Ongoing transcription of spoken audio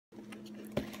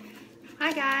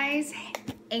Hi guys,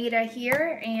 Ada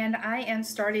here, and I am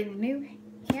starting a new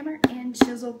hammer and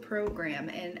chisel program,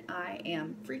 and I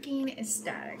am freaking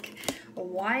ecstatic.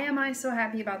 Why am I so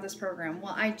happy about this program?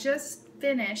 Well, I just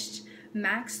finished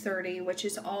Max 30, which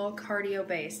is all cardio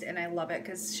based, and I love it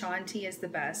because Shaun T is the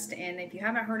best. And if you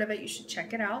haven't heard of it, you should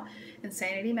check it out.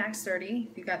 Insanity Max 30.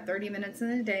 If you've got 30 minutes in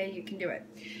a day, you can do it.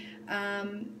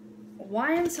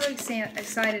 Why I'm so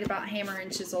excited about hammer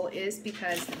and chisel is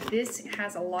because this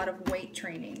has a lot of weight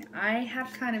training. I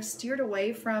have kind of steered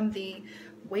away from the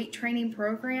weight training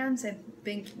programs and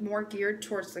been more geared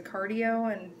towards the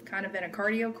cardio and kind of been a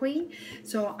cardio queen.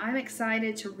 So I'm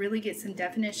excited to really get some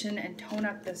definition and tone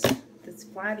up this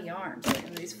flabby arms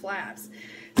and these flabs.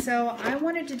 So I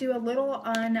wanted to do a little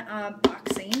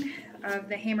unboxing of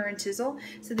the hammer and chisel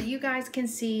so that you guys can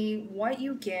see what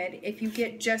you get if you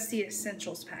get just the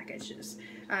essentials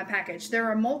package. There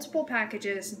are multiple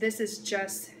packages. This is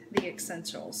just the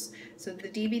essentials. So the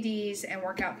DVDs and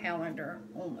workout calendar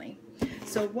only.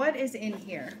 So what is in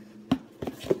here?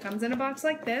 It comes in a box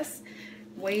like this,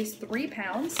 weighs 3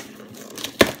 pounds.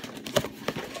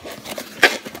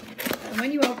 And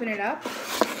when you open it up,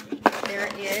 there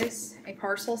is a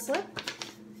parcel slip,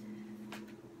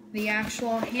 the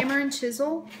actual hammer and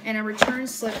chisel, and a return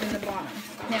slip in the bottom.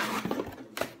 Now,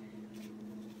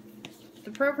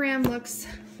 the program looks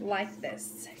like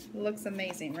this. It looks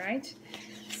amazing, right?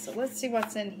 So let's see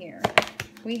what's in here.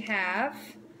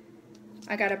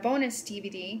 I got a bonus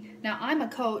DVD. Now, I'm a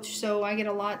coach, so I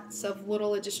get lots of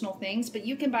little additional things, but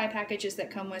you can buy packages that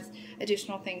come with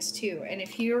additional things too. And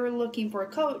if you're looking for a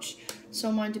coach,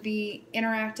 someone to be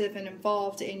interactive and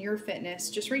involved in your fitness,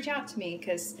 just reach out to me,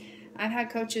 because I've had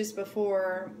coaches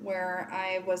before where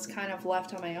I was kind of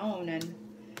left on my own, and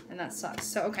that sucks.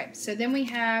 So, okay, so then we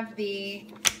have the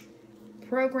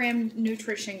program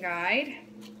nutrition guide,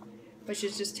 which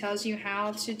just tells you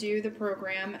how to do the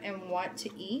program and what to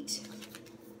eat.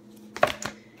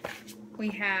 We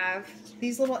have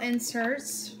these little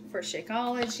inserts for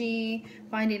Shakeology,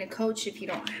 finding a coach if you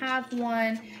don't have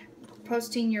one,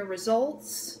 posting your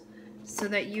results so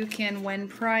that you can win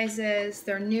prizes.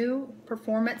 Their new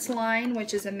performance line,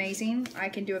 which is amazing. I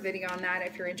can do a video on that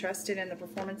if you're interested in the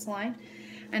performance line.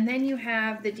 And then you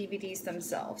have the DVDs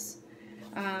themselves.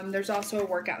 There's also a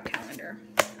workout calendar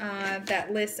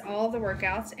that lists all the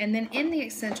workouts. And then in the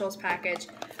essentials package,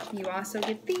 you also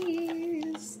get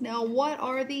these. Now, what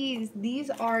are these? These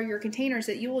are your containers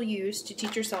that you will use to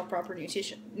teach yourself proper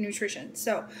nutrition.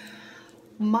 So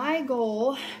my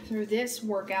goal through this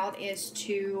workout is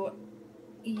to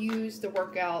use the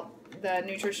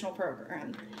nutritional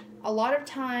program. A lot of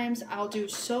times I'll do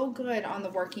so good on the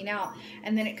working out,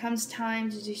 and then it comes time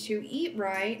to eat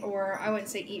right, or I wouldn't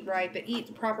say eat right, but eat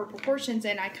the proper proportions,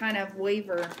 and I kind of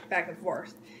waver back and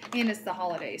forth. And it's the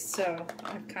holidays, so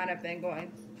I've kind of been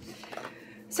going.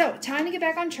 So, time to get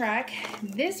back on track.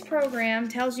 This program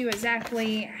tells you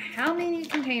exactly how many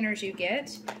containers you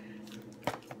get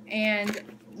and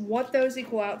what those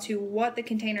equal out to, what the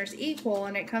containers equal,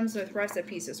 and it comes with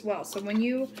recipes as well. So when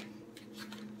you're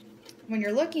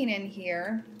looking in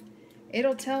here,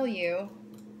 it'll tell you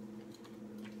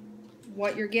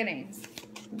what you're getting,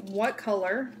 what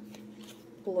color,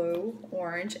 blue,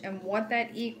 orange, and what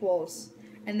that equals.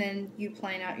 And then you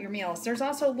plan out your meals. There's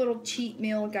also little cheat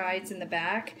meal guides in the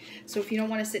back. So if you don't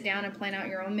want to sit down and plan out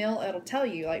your own meal, it'll tell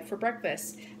you, like for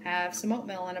breakfast, have some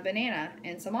oatmeal and a banana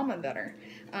and some almond butter.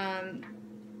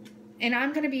 And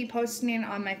I'm going to be posting it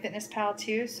on my FitnessPal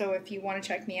too, so if you want to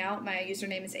check me out, my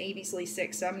username is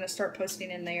abeasley6, so I'm going to start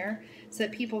posting in there so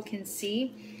that people can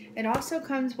see. It also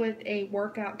comes with a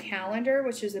workout calendar,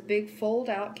 which is a big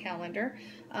fold-out calendar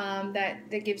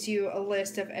that gives you a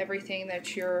list of everything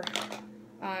that you're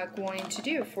going to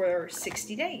do for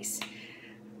 60 days.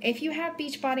 If you have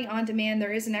Beachbody On Demand,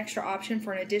 there is an extra option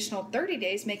for an additional 30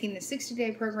 days, making the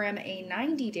 60-day program a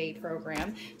 90-day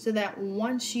program, so that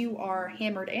once you are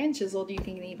hammered and chiseled, you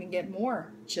can even get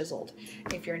more chiseled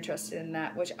if you're interested in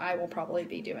that, which I will probably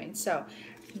be doing. So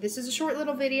this is a short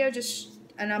little video, just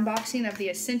an unboxing of the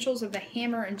essentials of the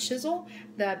hammer and chisel,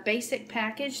 the basic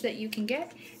package that you can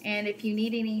get. And if you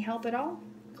need any help at all,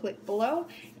 click below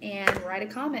and write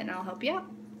a comment and I'll help you out.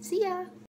 See ya!